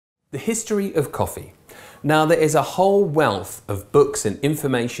The history of coffee. Now, there is a whole wealth of books and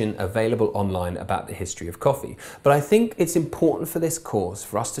information available online about the history of coffee, but I think it's important for this course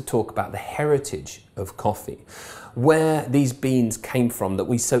for us to talk about the heritage of coffee, where these beans came from that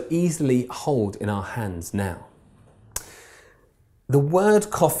we so easily hold in our hands now. The word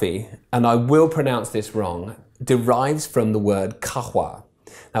coffee, and I will pronounce this wrong, derives from the word kahwa.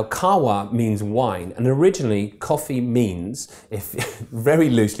 Now, kahwa means wine, and originally coffee means, if very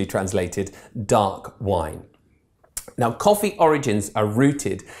loosely translated, dark wine. Now, coffee origins are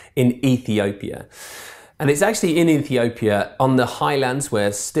rooted in Ethiopia. And it's actually in Ethiopia, on the highlands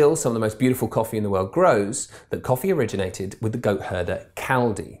where still some of the most beautiful coffee in the world grows, that coffee originated with the goat herder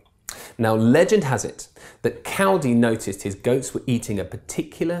Kaldi. Now, legend has it that Kaldi noticed his goats were eating a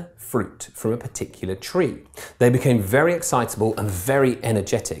particular fruit from a particular tree. They became very excitable and very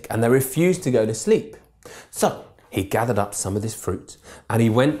energetic, and they refused to go to sleep. So he gathered up some of this fruit and he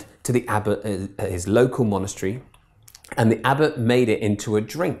went to the abbot at his local monastery, and the abbot made it into a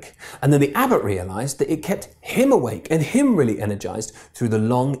drink. And then the abbot realized that it kept him awake and him really energized through the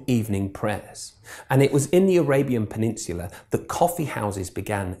long evening prayers. And it was in the Arabian Peninsula that coffee houses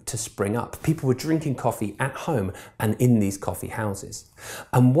began to spring up. People were drinking coffee at home and in these coffee houses.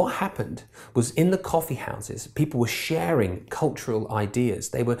 And what happened was, in the coffee houses, people were sharing cultural ideas.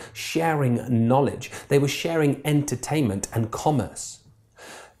 They were sharing knowledge. They were sharing entertainment and commerce.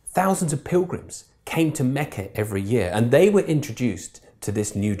 Thousands of pilgrims came to Mecca every year, and they were introduced to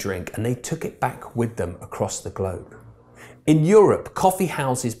this new drink, and they took it back with them across the globe. In Europe, coffee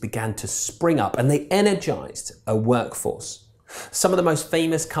houses began to spring up, and they energized a workforce. Some of the most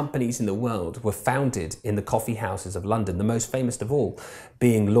famous companies in the world were founded in the coffee houses of London, the most famous of all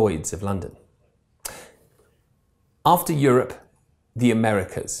being Lloyd's of London. After Europe, the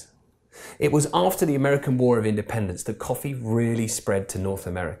Americas. It was after the American War of Independence that coffee really spread to North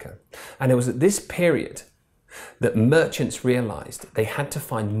America. And it was at this period that merchants realized they had to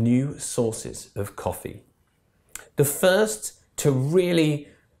find new sources of coffee. The first to really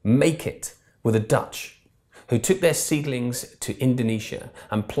make it were the Dutch, who took their seedlings to Indonesia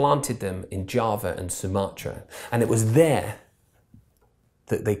and planted them in Java and Sumatra. And it was there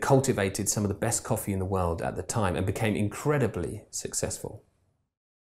that they cultivated some of the best coffee in the world at the time and became incredibly successful.